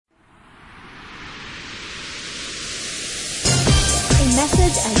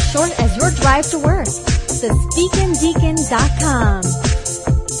message as short as your drive to work.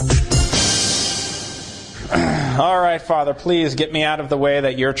 TheSpeakinDeacon.com. All right, Father, please get me out of the way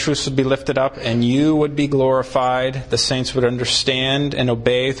that your truths would be lifted up and you would be glorified. The saints would understand and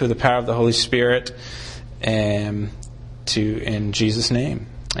obey through the power of the Holy Spirit. In Jesus' name,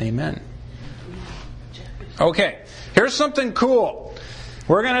 amen. Okay, here's something cool.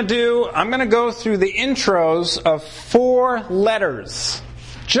 I'm going to go through the intros of 4 letters.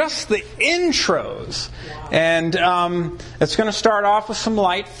 Just the intros. And it's going to start off with some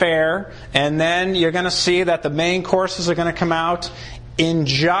light fare, and then you're going to see that the main courses are going to come out in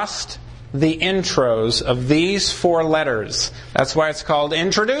just the intros of these 4 letters. That's why it's called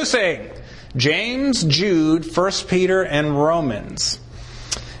Introducing. James, Jude, 1 Peter, and Romans.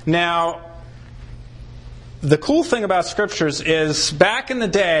 Now, the cool thing about Scriptures is, back in the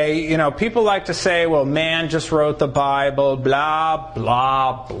day, people like to say, well, man just wrote the Bible, blah,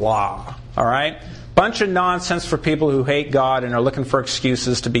 blah, blah. All right? Bunch of nonsense for people who hate God and are looking for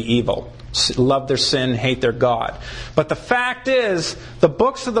excuses to be evil. Love their sin, hate their God. But the fact is, the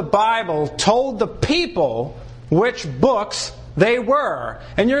books of the Bible told the people which books they were.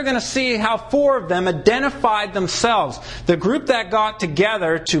 And you're going to see how 4 of them identified themselves. The group that got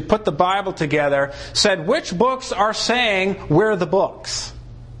together to put the Bible together said, which books are saying we're the books?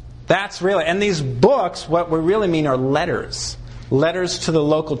 That's really, and these books, what we really mean are letters. Letters to the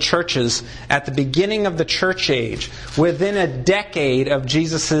local churches at the beginning of the church age, within a decade of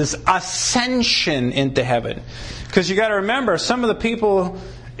Jesus' ascension into heaven. Because you got to remember, some of the people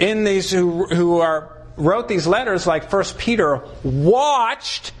in these who wrote these letters, like 1 Peter,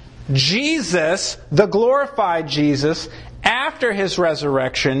 watched Jesus, the glorified Jesus, after His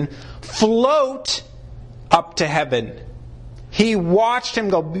resurrection, float up to heaven. He watched Him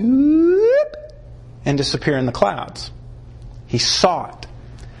go boop and disappear in the clouds. He saw it.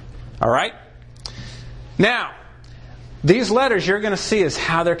 All right? Now, these letters you're going to see is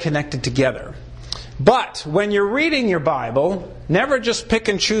how they're connected together. But when you're reading your Bible, never just pick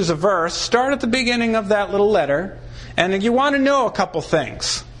and choose a verse. Start at the beginning of that little letter. And you want to know a couple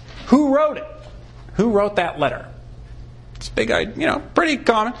things. Who wrote it? Who wrote that letter? It's big, pretty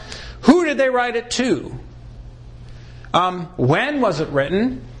common. Who did they write it to? When was it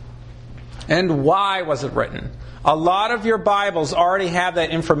written? And why was it written? A lot of your Bibles already have that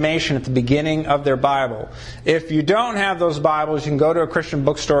information at the beginning of their Bible. If you don't have those Bibles, you can go to a Christian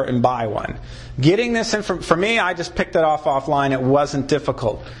bookstore and buy one. Getting this for me, I just picked it offline. It wasn't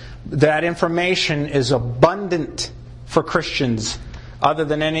difficult. That information is abundant for Christians other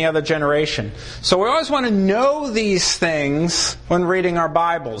than any other generation. So we always want to know these things when reading our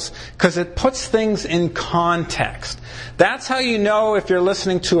Bibles, because it puts things in context. That's how you know if you're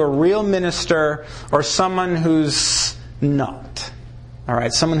listening to a real minister or someone who's not. All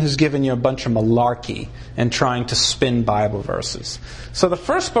right, someone who's giving you a bunch of malarkey and trying to spin Bible verses. So the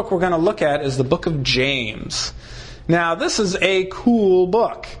first book we're going to look at is the book of James. Now, this is a cool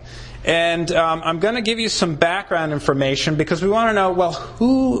book. And I'm going to give you some background information because we want to know, well,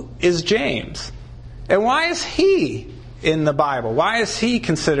 who is James? And why is he in the Bible? Why is he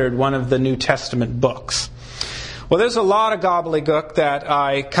considered one of the New Testament books? Well, there's a lot of gobbledygook that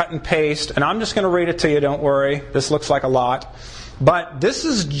I cut and paste, and I'm just going to read it to you, don't worry. This looks like a lot. But this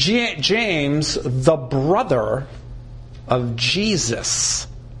is James, the brother of Jesus.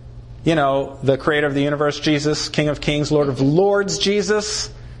 You know, the creator of the universe, Jesus, King of Kings, Lord of Lords, Jesus.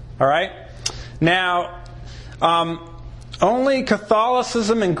 All right? Now, only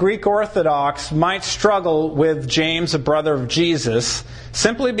Catholicism and Greek Orthodox might struggle with James, a brother of Jesus,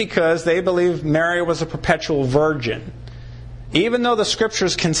 simply because they believe Mary was a perpetual virgin. Even though the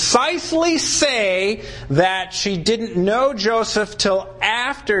Scriptures concisely say that she didn't know Joseph till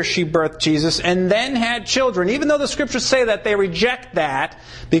after she birthed Jesus and then had children. Even though the Scriptures say that, they reject that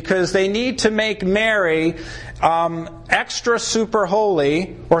because they need to make Mary extra super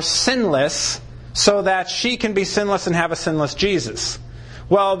holy or sinless so that she can be sinless and have a sinless Jesus.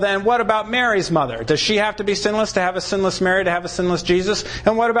 Well, then what about Mary's mother? Does she have to be sinless to have a sinless Mary to have a sinless Jesus?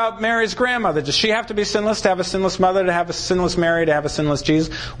 And what about Mary's grandmother? Does she have to be sinless to have a sinless mother to have a sinless Mary to have a sinless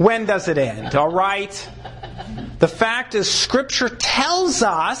Jesus? When does it end? All right? The fact is, Scripture tells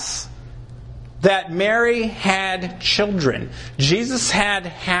us that Mary had children. Jesus had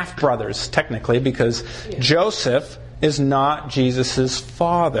half-brothers, technically, because Joseph is not Jesus'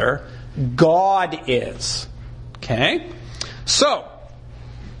 father. God is. Okay? So,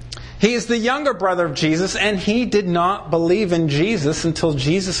 he is the younger brother of Jesus, and he did not believe in Jesus until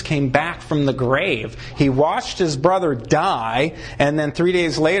Jesus came back from the grave. He watched his brother die, and then 3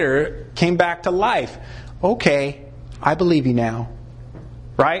 days later came back to life. Okay, I believe you now.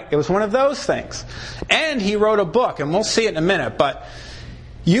 Right? It was one of those things. And he wrote a book, and we'll see it in a minute, but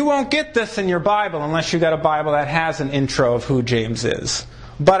you won't get this in your Bible unless you got a Bible that has an intro of who James is.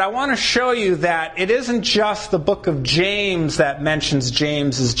 But I want to show you that it isn't just the book of James that mentions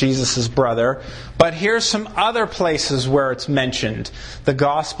James as Jesus' brother, but here's some other places where it's mentioned. The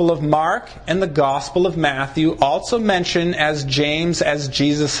Gospel of Mark and the Gospel of Matthew also mention as James as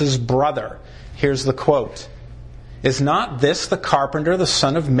Jesus' brother. Here's the quote. Is not this the carpenter, the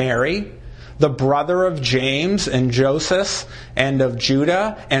son of Mary, the brother of James and Joseph and of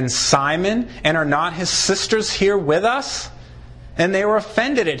Judah and Simon, and are not his sisters here with us? And they were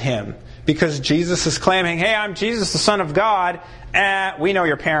offended at him because Jesus is claiming, hey, I'm Jesus, the Son of God. We know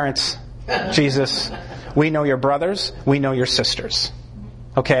your parents, Jesus. We know your brothers. We know your sisters.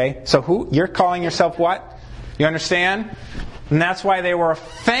 Okay? So who? You're calling yourself what? You understand? And that's why they were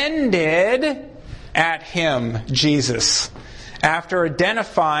offended at him, Jesus, after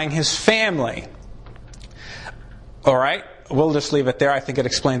identifying his family. All right? We'll just leave it there. I think it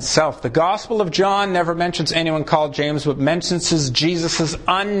explains itself. The Gospel of John never mentions anyone called James, but mentions Jesus'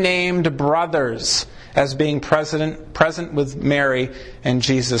 unnamed brothers as being present with Mary and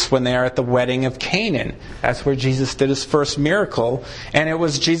Jesus when they are at the wedding of Canaan. That's where Jesus did his first miracle. And it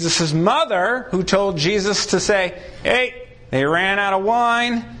was Jesus' mother who told Jesus to say, hey, they ran out of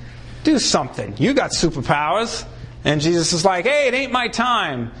wine. Do something. You got superpowers. And Jesus is like, hey, it ain't my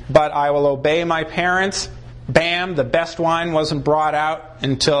time, but I will obey my parents. Bam, the best wine wasn't brought out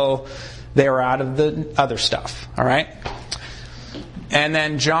until they were out of the other stuff. All right? And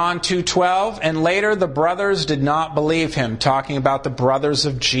then John 2:12, and later the brothers did not believe him, talking about the brothers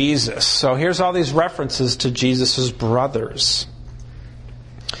of Jesus. So here's all these references to Jesus' brothers.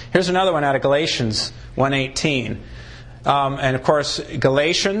 Here's another one out of Galatians 1:18. And of course,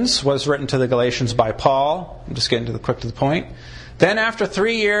 Galatians was written to the Galatians by Paul. I'm just getting quick to the point. Then after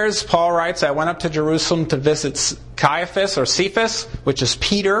 3 years, Paul writes, I went up to Jerusalem to visit Caiaphas or Cephas, which is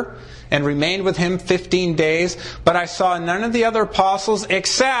Peter, and remained with him 15 days. But I saw none of the other apostles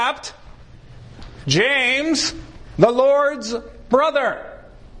except James, the Lord's brother.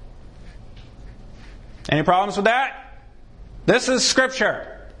 Any problems with that? This is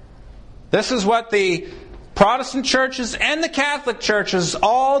Scripture. This is what the Protestant churches and the Catholic churches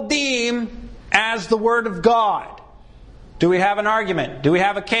all deem as the Word of God. Do we have an argument? Do we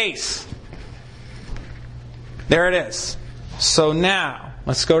have a case? There it is. So now,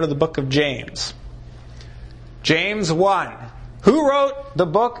 let's go to the book of James. James 1. Who wrote the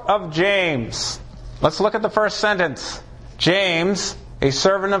book of James? Let's look at the first sentence. James, a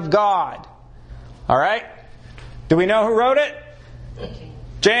servant of God. All right? Do we know who wrote it?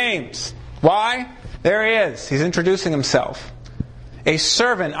 James. Why? There he is. He's introducing himself. A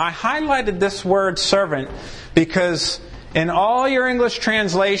servant. I highlighted this word servant because in all your English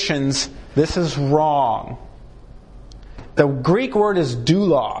translations, this is wrong. The Greek word is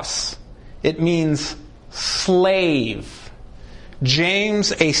doulos. It means slave.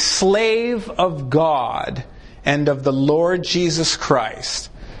 James, a slave of God and of the Lord Jesus Christ,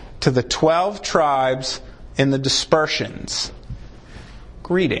 to the 12 tribes in the dispersions.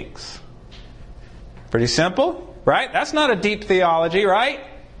 Greetings. Pretty simple, right? That's not a deep theology, right?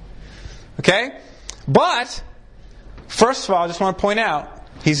 Okay? But first of all, I just want to point out,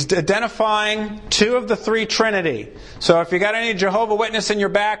 he's identifying 2 of the 3 Trinity. So if you got any Jehovah's Witness in your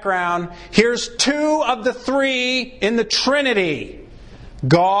background, here's 2 of the 3 in the Trinity.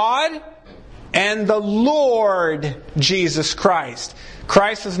 God and the Lord Jesus Christ.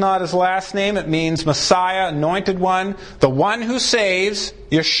 Christ is not his last name. It means Messiah, anointed one, the one who saves,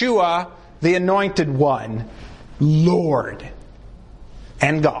 Yeshua, the anointed one, Lord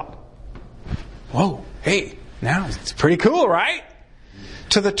and God. Whoa, hey. Now, it's pretty cool, right?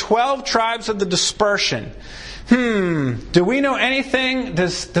 To the 12 tribes of the dispersion. Do we know anything?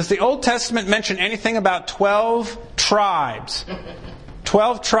 Does the Old Testament mention anything about 12 tribes?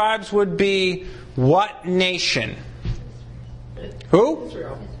 12 tribes would be what nation? Who?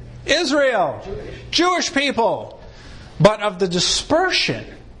 Israel. Jewish people. But of the dispersion,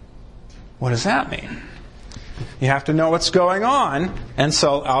 what does that mean? You have to know what's going on, and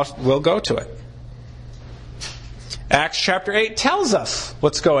so we'll go to it. Acts chapter 8 tells us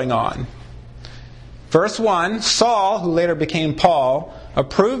what's going on. Verse 1, Saul, who later became Paul,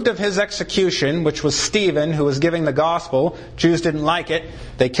 approved of his execution, which was Stephen, who was giving the gospel. Jews didn't like it.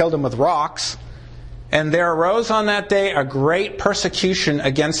 They killed him with rocks. And there arose on that day a great persecution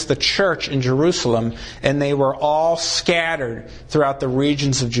against the church in Jerusalem, and they were all scattered throughout the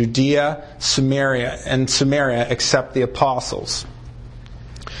regions of Judea, Samaria, except the apostles.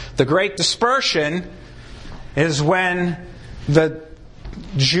 The great dispersion is when the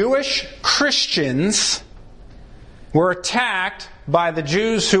Jewish Christians were attacked by the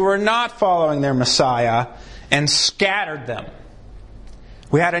Jews who were not following their Messiah and scattered them.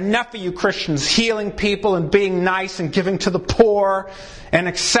 We had enough of you Christians healing people and being nice and giving to the poor and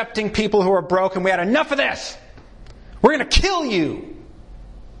accepting people who are broken. We had enough of this. We're going to kill you.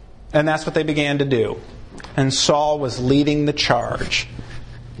 And that's what they began to do. And Saul was leading the charge.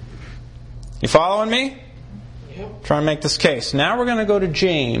 You following me? Yep. Trying to make this case. Now we're going to go to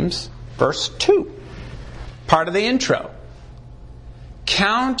James, verse 2. Part of the intro.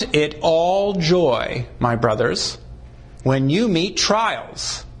 Count it all joy, my brothers, when you meet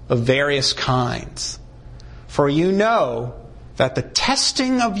trials of various kinds. For you know that the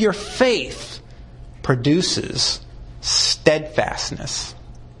testing of your faith produces steadfastness.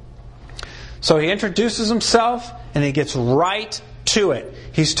 So he introduces himself and he gets right to it.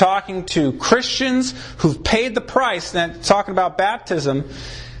 He's talking to Christians who've paid the price, and talking about baptism.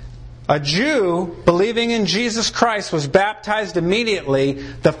 A Jew believing in Jesus Christ was baptized immediately.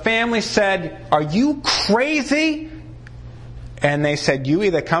 The family said, "Are you crazy?" And they said, "You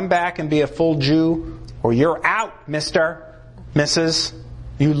either come back and be a full Jew or you're out, Mr., Mrs.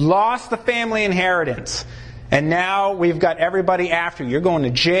 You lost the family inheritance. And now we've got everybody after you. You're going to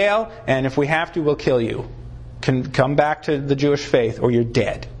jail, and if we have to, we'll kill you. Come back to the Jewish faith or you're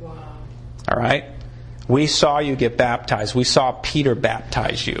dead." Wow. All right? We saw you get baptized. We saw Peter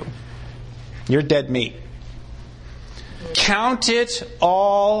baptize you. You're dead meat. Count it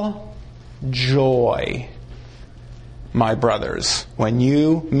all joy, my brothers, when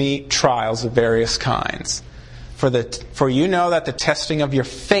you meet trials of various kinds. For you know that the testing of your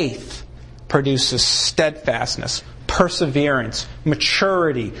faith produces steadfastness, perseverance,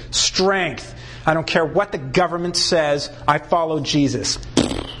 maturity, strength. I don't care what the government says, I follow Jesus.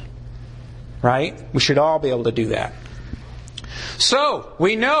 Right? We should all be able to do that. So,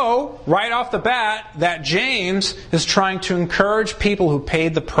 we know right off the bat that James is trying to encourage people who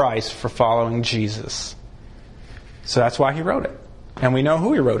paid the price for following Jesus. So that's why he wrote it. And we know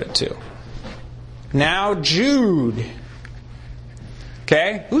who he wrote it to. Now Jude.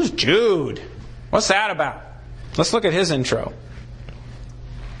 Okay? Who's Jude? What's that about? Let's look at his intro.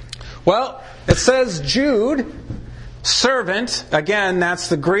 Well, it says Jude, servant. Again, that's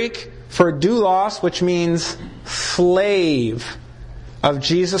the Greek for doulos, which means slave of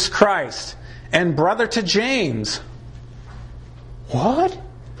Jesus Christ, and brother to James. What?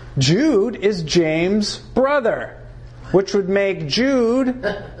 Jude is James' brother, which would make Jude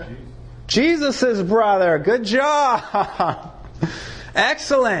Jesus' brother. Good job.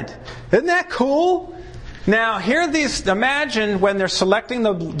 Excellent. Isn't that cool? Now, here these. Imagine when they're selecting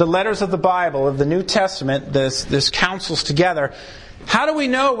the letters of the Bible, of the New Testament, this councils together. How do we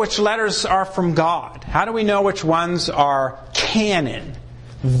know which letters are from God? How do we know which ones are canon?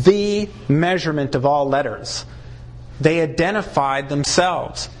 The measurement of all letters. They identified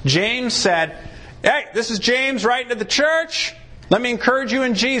themselves. James said, "Hey, this is James writing to the church. Let me encourage you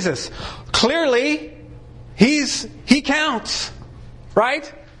in Jesus." Clearly, he counts.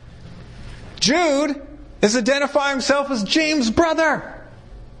 Right? Jude is identifying himself as James' brother.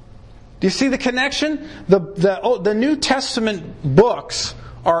 Do you see the connection? The New Testament books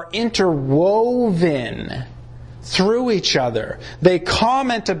are interwoven through each other. They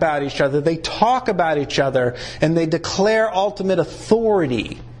comment about each other, they talk about each other, and they declare ultimate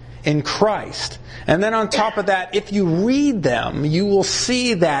authority in Christ. And then on top of that, if you read them, you will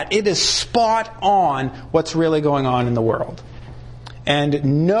see that it is spot on what's really going on in the world.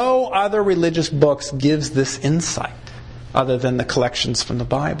 And no other religious books gives this insight other than the collections from the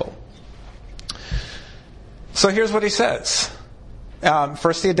Bible. So here's what he says.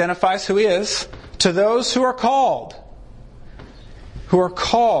 First, he identifies who he is. To those who are called,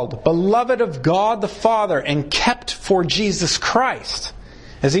 beloved of God the Father, and kept for Jesus Christ.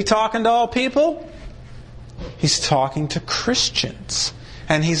 Is he talking to all people? He's talking to Christians.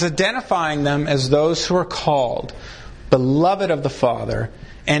 And he's identifying them as those who are called, beloved of the Father,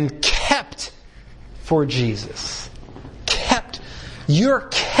 and kept for Jesus. Kept. You're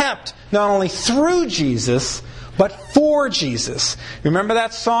kept not only through Jesus, but for Jesus. Remember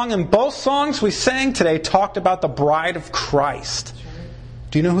that song? And both songs we sang today talked about the bride of Christ.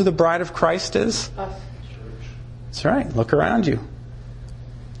 Do you know who the bride of Christ is? Us. That's right. Look around you.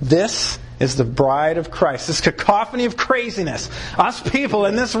 This is the bride of Christ. This cacophony of craziness. Us people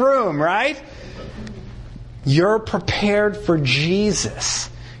in this room, right? You're prepared for Jesus.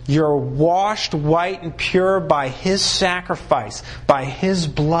 You're washed white and pure by His sacrifice, by His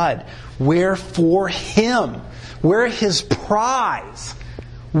blood. We're for Him. We're His prize.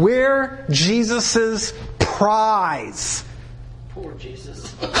 We're Jesus' prize Poor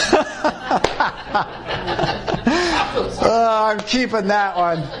Jesus. I'm keeping that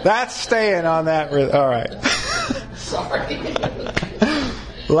one. That's staying on that. All right. Sorry.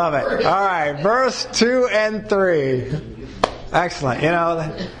 Love it. All right. Verse 2 and 3. Excellent. You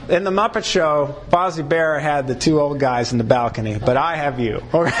know, in the Muppet Show, Fozzie Bear had the two old guys in the balcony, but I have you.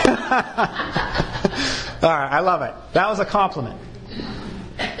 Okay. All right. I love it. That was a compliment.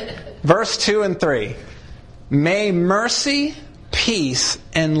 Verse 2 and 3. May mercy, peace,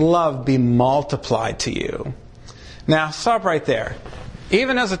 and love be multiplied to you. Now, stop right there.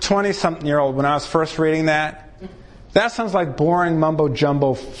 Even as a 20-something-year-old, when I was first reading that sounds like boring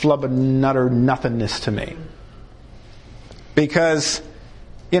mumbo-jumbo flubber-nutter nothingness to me. Because,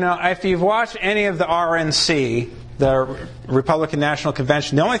 you know, if you've watched any of the RNC, the Republican National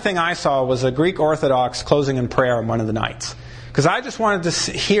Convention, the only thing I saw was a Greek Orthodox closing in prayer on one of the nights. Because I just wanted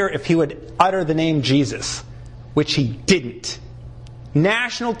to hear if he would utter the name Jesus, which he didn't.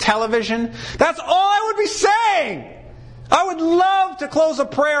 National television, that's all I would be saying. I would love to close a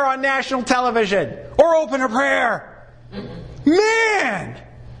prayer on national television or open a prayer. Man!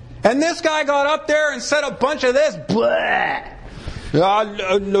 And this guy got up there and said a bunch of this. Blah.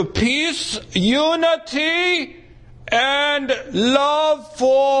 Peace, unity, and love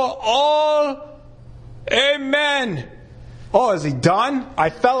for all. Amen. Oh, is he done? I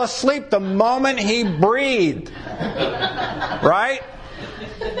fell asleep the moment he breathed. Right?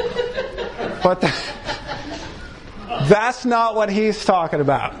 But that's not what he's talking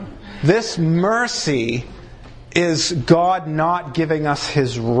about. This mercy is God not giving us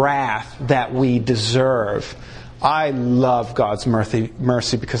His wrath that we deserve. I love God's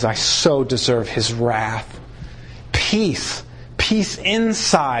mercy because I so deserve His wrath. Peace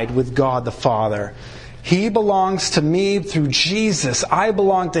inside with God the Father. He belongs to me through Jesus. I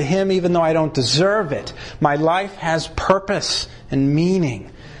belong to Him even though I don't deserve it. My life has purpose and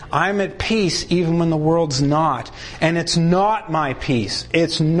meaning. I'm at peace even when the world's not. And it's not my peace.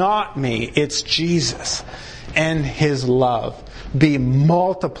 It's not me. It's Jesus. And His love be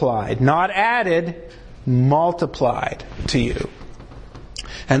multiplied, not added, multiplied to you.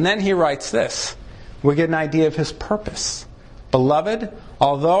 And then he writes this. We get an idea of his purpose. Beloved,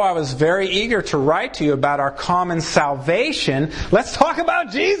 although I was very eager to write to you about our common salvation, let's talk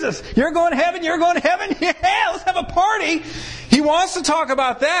about Jesus. You're going to heaven, you're going to heaven. Yeah, let's have a party. He wants to talk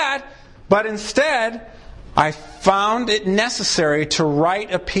about that, but instead, I found it necessary to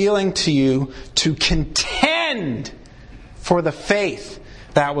write appealing to you to contend for the faith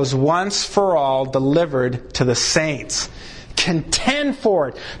that was once for all delivered to the saints. Contend for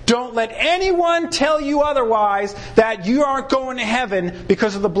it. Don't let anyone tell you otherwise, that you aren't going to heaven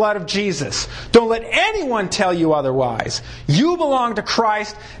because of the blood of Jesus. Don't let anyone tell you otherwise. You belong to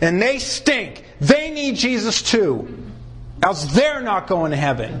Christ and they stink. They need Jesus too. Else they're not going to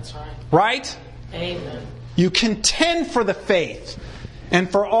heaven. That's right. Right? Amen. You contend for the faith and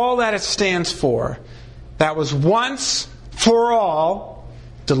for all that it stands for, that was once for all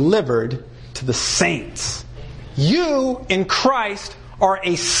delivered to the saints. You in Christ are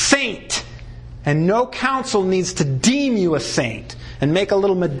a saint, and no council needs to deem you a saint and make a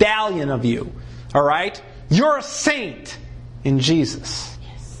little medallion of you. All right? You're a saint in Jesus.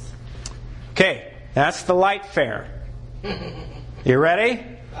 Yes. Okay, that's the light fare. You ready?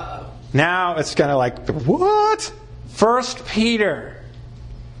 Uh-oh. Now it's kind of like, what? 1 Peter.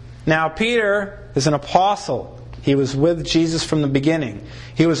 Now Peter is an apostle. He was with Jesus from the beginning.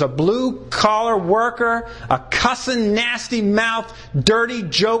 He was a blue-collar worker, a cussing, nasty-mouthed, dirty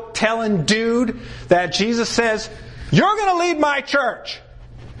joke-telling dude that Jesus says, you're going to lead my church.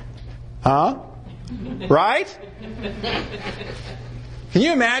 Huh? Right? Can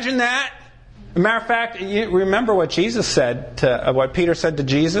you imagine that? As a matter of fact, you remember what Jesus said what Peter said to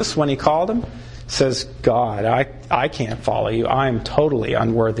Jesus when he called him? He says, God, I can't follow you. I am totally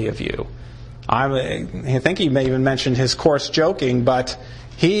unworthy of you. I think he may even mentioned his coarse joking, but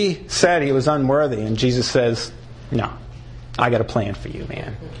he said he was unworthy, and Jesus says, no, I got a plan for you,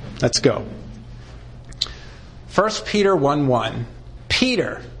 man. Let's go. 1 Peter 1:1.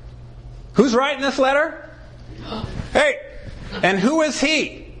 Peter. Who's writing this letter? Hey! And who is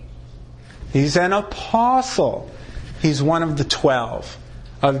he? He's an apostle. He's one of the 12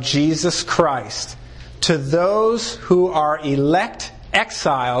 of Jesus Christ. To those who are elect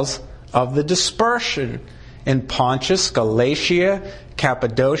exiles of the dispersion in Pontus, Galatia,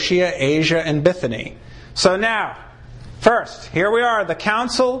 Cappadocia, Asia, and Bithynia. So now, first, here we are, the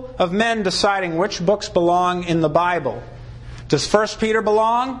council of men deciding which books belong in the Bible. Does 1 Peter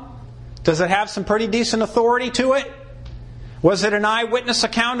belong? Does it have some pretty decent authority to it? Was it an eyewitness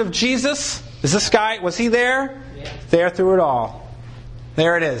account of Jesus? Is this guy, was he there? Yes. There through it all.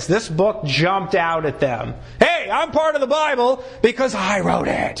 There it is. This book jumped out at them. Hey, I'm part of the Bible because I wrote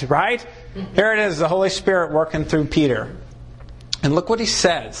it, right? Here it is, the Holy Spirit working through Peter. And look what he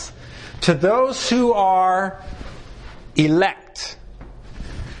says. To those who are elect.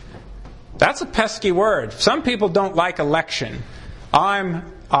 That's a pesky word. Some people don't like election.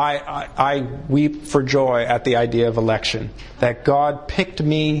 I weep for joy at the idea of election. That God picked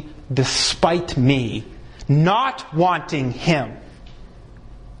me despite me, not wanting Him.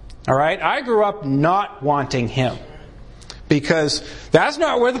 All right? I grew up not wanting Him. Because that's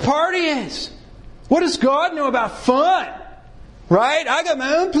not where the party is. What does God know about fun? Right? I got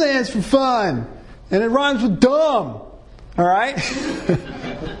my own plans for fun. And it rhymes with dumb. All right?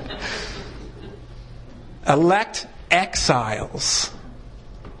 Elect exiles.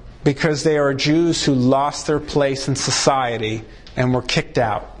 Because they are Jews who lost their place in society and were kicked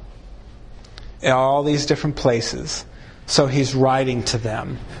out. In all these different places. So he's writing to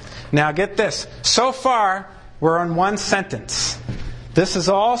them. Now get this. So far, we're on one sentence. This is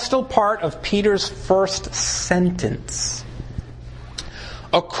all still part of Peter's first sentence.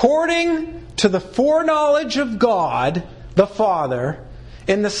 According to the foreknowledge of God, the Father,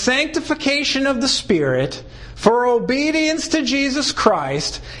 in the sanctification of the Spirit, for obedience to Jesus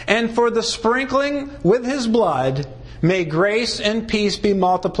Christ, and for the sprinkling with His blood, may grace and peace be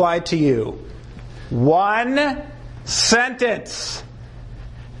multiplied to you. One sentence.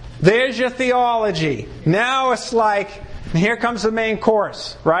 There's your theology. Now it's like, here comes the main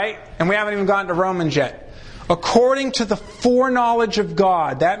course, right? And we haven't even gotten to Romans yet. According to the foreknowledge of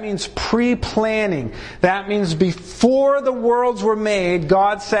God. That means pre-planning. That means before the worlds were made,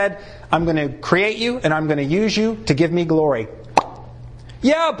 God said, I'm going to create you and I'm going to use you to give me glory.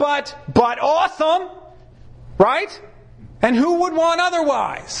 Yeah, but awesome! Right? And who would want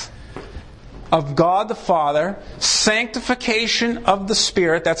otherwise? Of God the Father, sanctification of the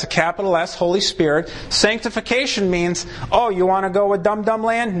Spirit, that's a capital S, Holy Spirit. Sanctification means, oh, you want to go with dum-dum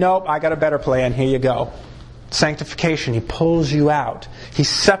land? Nope, I got a better plan. Here you go. Sanctification, He pulls you out. He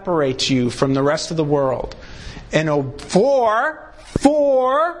separates you from the rest of the world. And for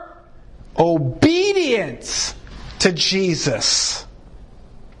obedience to Jesus.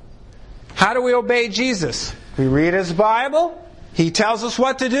 How do we obey Jesus? We read His Bible. He tells us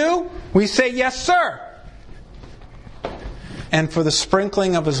what to do. We say, yes, sir. And for the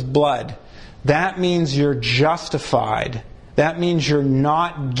sprinkling of His blood. That means you're justified. That means you're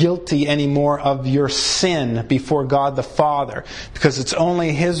not guilty anymore of your sin before God the Father. Because it's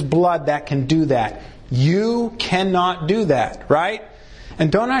only His blood that can do that. You cannot do that, right?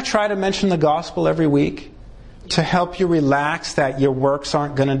 And don't I try to mention the gospel every week? To help you relax that your works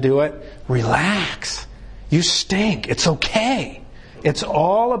aren't going to do it? Relax. You stink. It's okay. It's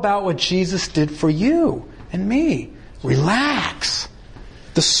all about what Jesus did for you and me. Relax.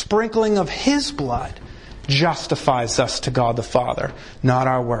 The sprinkling of His blood justifies us to God the Father, not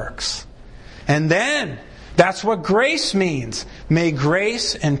our works. And then, that's what grace means. May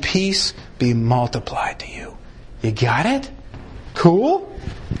grace and peace be multiplied to you. You got it? Cool?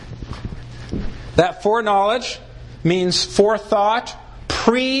 That foreknowledge means forethought,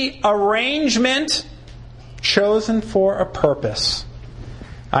 pre-arrangement, chosen for a purpose.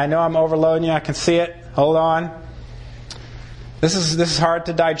 I know I'm overloading you. I can see it. Hold on. This is hard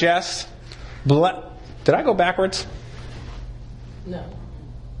to digest. Did I go backwards?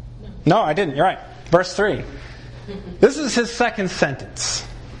 No, I didn't. You're right. Verse 3. This is his second sentence.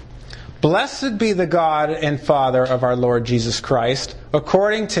 Blessed be the God and Father of our Lord Jesus Christ.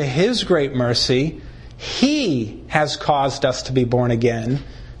 According to His great mercy, He has caused us to be born again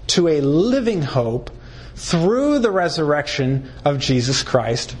to a living hope through the resurrection of Jesus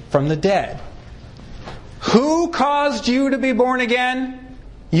Christ from the dead. Who caused you to be born again?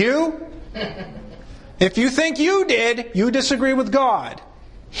 You? If you think you did, you disagree with God.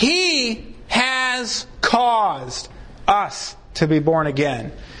 He has caused us to be born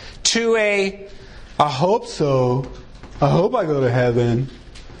again. To I hope so. I hope I go to heaven.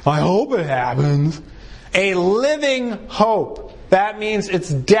 I hope it happens. A living hope. That means it's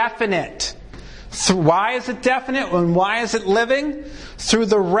definite. Why is it definite and why is it living? Through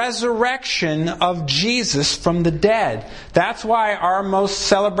the resurrection of Jesus from the dead. That's why our most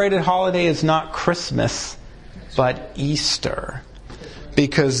celebrated holiday is not Christmas, but Easter.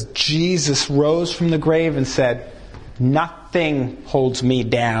 Because Jesus rose from the grave and said, nothing holds me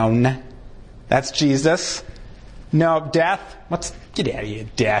down. That's Jesus. No, death. Get out of here,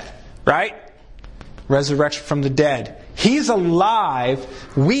 death. Right? Resurrection from the dead. He's alive.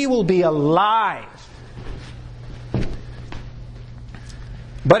 We will be alive.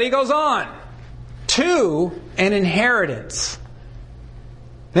 But he goes on. To an inheritance.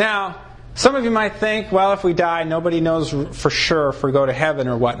 Now, some of you might think, well, if we die, nobody knows for sure if we go to heaven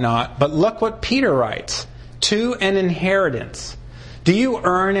or whatnot. But look what Peter writes. To an inheritance. Do you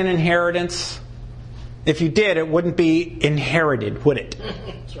earn an inheritance? If you did, it wouldn't be inherited, would it?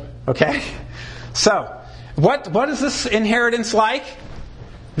 That's right. Okay? So, what is this inheritance like?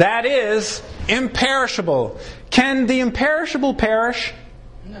 That is imperishable. Can the imperishable perish?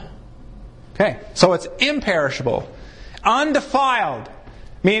 No. Okay, so it's imperishable. Undefiled,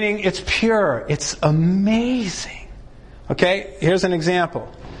 meaning it's pure. It's amazing. Okay, here's an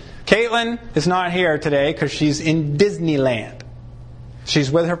example. Caitlin is not here today because she's in Disneyland.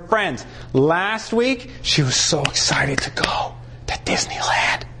 She's with her friends. Last week, she was so excited to go to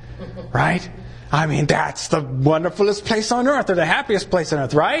Disneyland. Right? I mean, that's the wonderfulest place on earth, or the happiest place on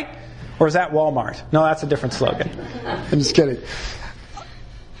earth, right? Or is that Walmart? No, that's a different slogan. I'm just kidding.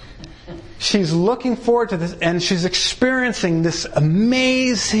 She's looking forward to this, and she's experiencing this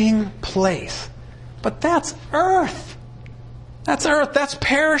amazing place. But that's earth. That's earth. That's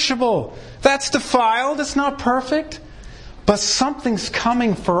perishable. That's defiled. It's not perfect. But something's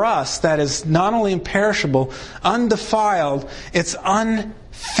coming for us that is not only imperishable, undefiled, it's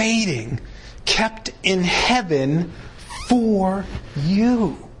unfading, kept in heaven for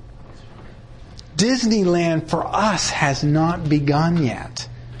you. Disneyland for us has not begun yet.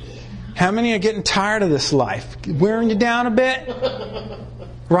 How many are getting tired of this life? Wearing you down a bit?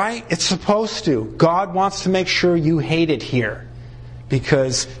 Right? It's supposed to. God wants to make sure you hate it here.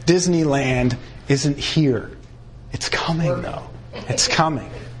 Because Disneyland isn't here. It's coming, though. It's coming.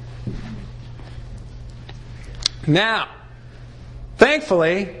 Now,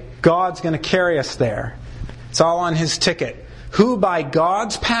 thankfully, God's going to carry us there. It's all on His ticket. Who by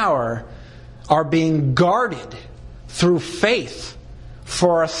God's power are being guarded through faith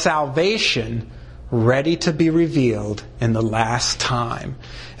for a salvation ready to be revealed in the last time.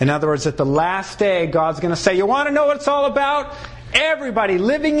 In other words, at the last day, God's going to say, you want to know what it's all about? Everybody,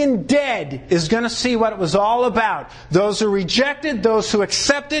 living and dead, is going to see what it was all about. Those who rejected, those who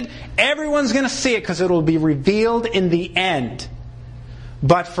accepted, everyone's going to see it because it will be revealed in the end.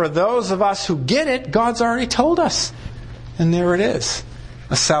 But for those of us who get it, God's already told us. And there it is.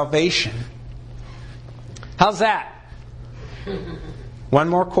 A salvation. How's that? One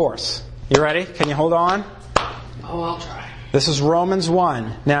more course. You ready? Can you hold on? Oh, I'll try. This is Romans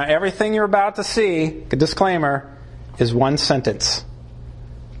 1. Now, everything you're about to see, a disclaimer, is one sentence.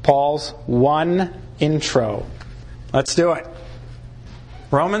 Paul's one intro. Let's do it.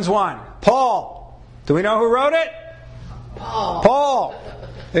 Romans 1. Paul. Do we know who wrote it? Paul.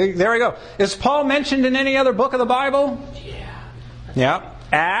 There we go. Is Paul mentioned in any other book of the Bible? Yeah.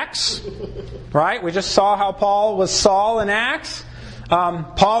 Acts. Right? We just saw how Paul was Saul in Acts.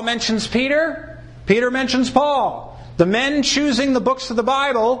 Paul mentions Peter. Peter mentions Paul. The men choosing the books of the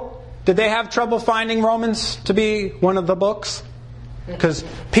Bible, did they have trouble finding Romans to be one of the books? Because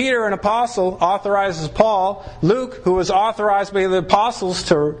Peter, an apostle, authorizes Paul. Luke, who was authorized by the apostles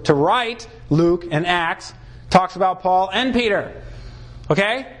to write Luke and Acts, talks about Paul and Peter.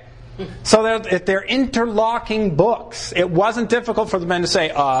 Okay? So they're interlocking books. It wasn't difficult for the men to say,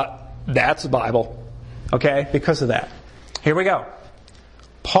 that's the Bible. Okay? Because of that. Here we go.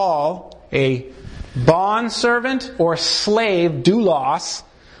 Paul, a bondservant or slave, doulos.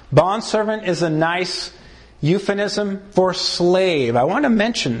 Bondservant is a nice euphemism for slave. I want to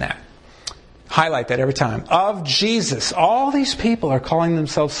mention that. Highlight that every time. Of Jesus. All these people are calling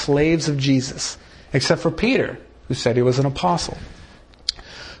themselves slaves of Jesus. Except for Peter, who said he was an apostle.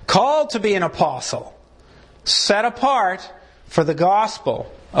 Called to be an apostle. Set apart for the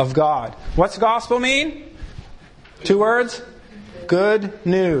gospel of God. What's gospel mean? 2 words. Good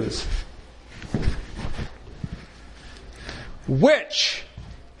news. Which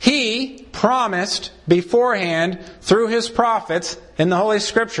He promised beforehand through His prophets in the Holy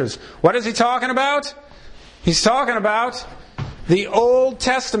Scriptures. What is He talking about? He's talking about the Old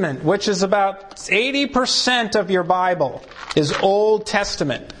Testament, which is about 80% of your Bible is Old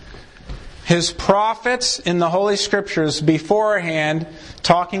Testament. His prophets in the Holy Scriptures beforehand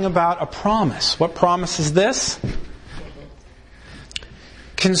talking about a promise. What promise is this?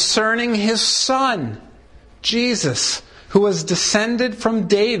 Concerning His Son, Jesus, who was descended from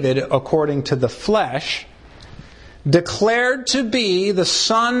David according to the flesh, declared to be the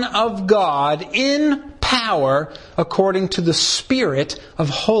Son of God in power according to the Spirit of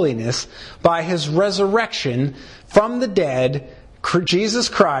holiness by His resurrection from the dead, Jesus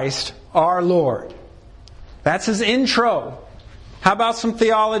Christ our Lord. That's His intro. How about some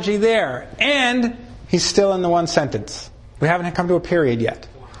theology there? And He's still in the one sentence. We haven't come to a period yet.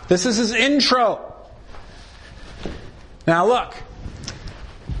 This is His intro. Now look,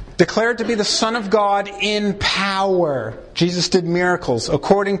 declared to be the Son of God in power. Jesus did miracles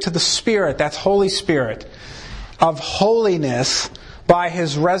according to the Spirit, that's Holy Spirit, of holiness by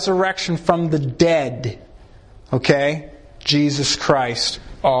His resurrection from the dead. Okay? Jesus Christ,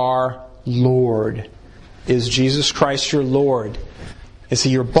 our Lord. Is Jesus Christ your Lord? Is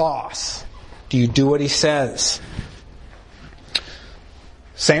He your boss? Do you do what He says?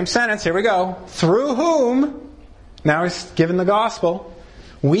 Same sentence, here we go. Through whom, now He's given the gospel,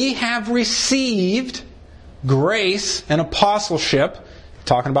 we have received grace and apostleship,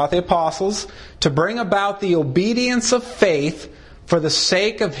 talking about the apostles, to bring about the obedience of faith for the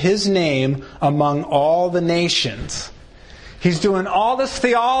sake of His name among all the nations. He's doing all this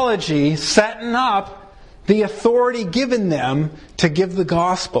theology, setting up the authority given them to give the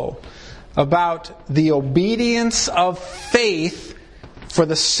gospel about the obedience of faith for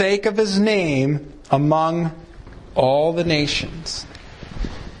the sake of His name among all the nations.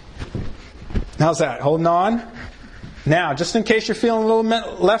 How's that? Holding on? Now, just in case you're feeling a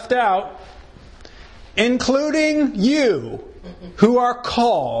little left out, including you who are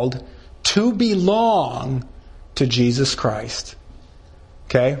called to belong to Jesus Christ.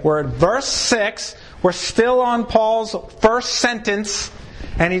 Okay, we're at verse 6. We're still on Paul's first sentence,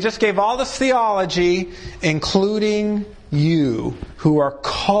 and he just gave all this theology, including you who are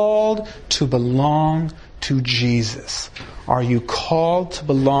called to belong to Jesus. Are you called to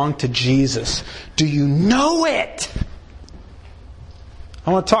belong to Jesus? Do you know it?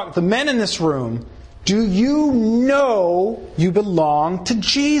 I want to talk to the men in this room. Do you know you belong to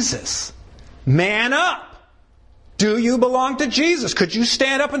Jesus? Man up! Do you belong to Jesus? Could you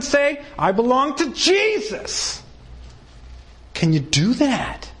stand up and say, I belong to Jesus? Can you do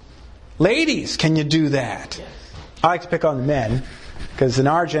that? Ladies, can you do that? Yes. I like to pick on the men, because in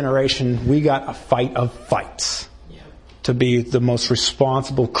our generation, we got a fight of fights to be the most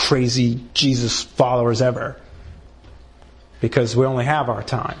responsible, crazy Jesus followers ever. Because we only have our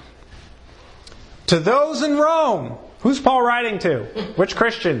time. To those in Rome, who's Paul writing to? Which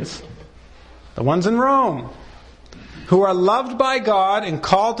Christians? The ones in Rome, who are loved by God and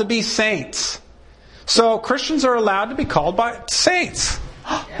called to be saints. So Christians are allowed to be called by saints.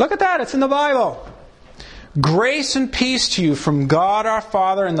 Look at that, it's in the Bible. Grace and peace to you from God our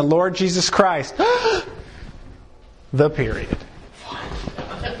Father and the Lord Jesus Christ. The period.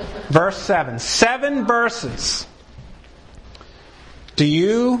 Verse 7. 7 verses. Do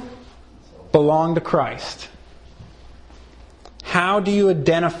you belong to Christ? How do you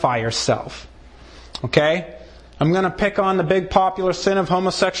identify yourself? Okay? I'm going to pick on the big popular sin of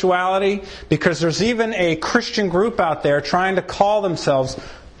homosexuality because there's even a Christian group out there trying to call themselves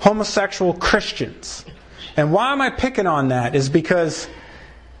homosexual Christians. And why am I picking on that is because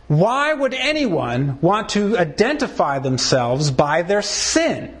why would anyone want to identify themselves by their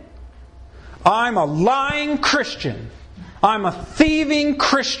sin? I'm a lying Christian. I'm a thieving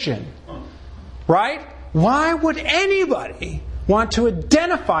Christian. Right? Why would anybody want to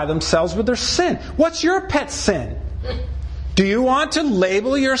identify themselves with their sin? What's your pet sin? Do you want to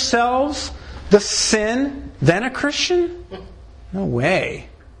label yourselves the sin, then a Christian? No way.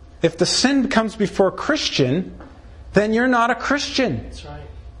 If the sin comes before Christian, then you're not a Christian. That's right.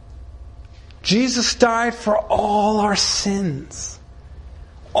 Jesus died for all our sins.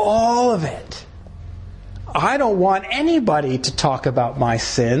 All of it. I don't want anybody to talk about my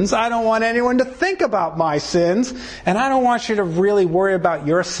sins. I don't want anyone to think about my sins. And I don't want you to really worry about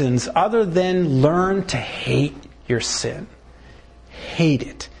your sins other than learn to hate your sin. Hate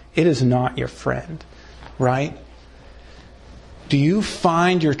it. It is not your friend. Right? Do you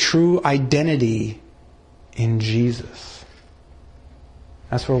find your true identity in Jesus?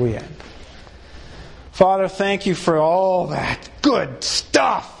 That's where we end. Father, thank you for all that good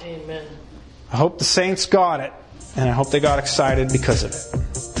stuff. Amen. I hope the saints got it, and I hope they got excited because of it.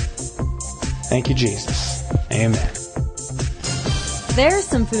 Thank you, Jesus. Amen. There's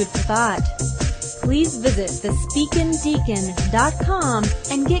some food for thought. Please visit thespeakindeacon.com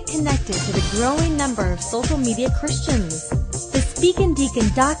and get connected to the growing number of social media Christians.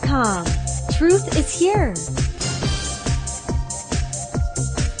 Thespeakindeacon.com. Truth is here.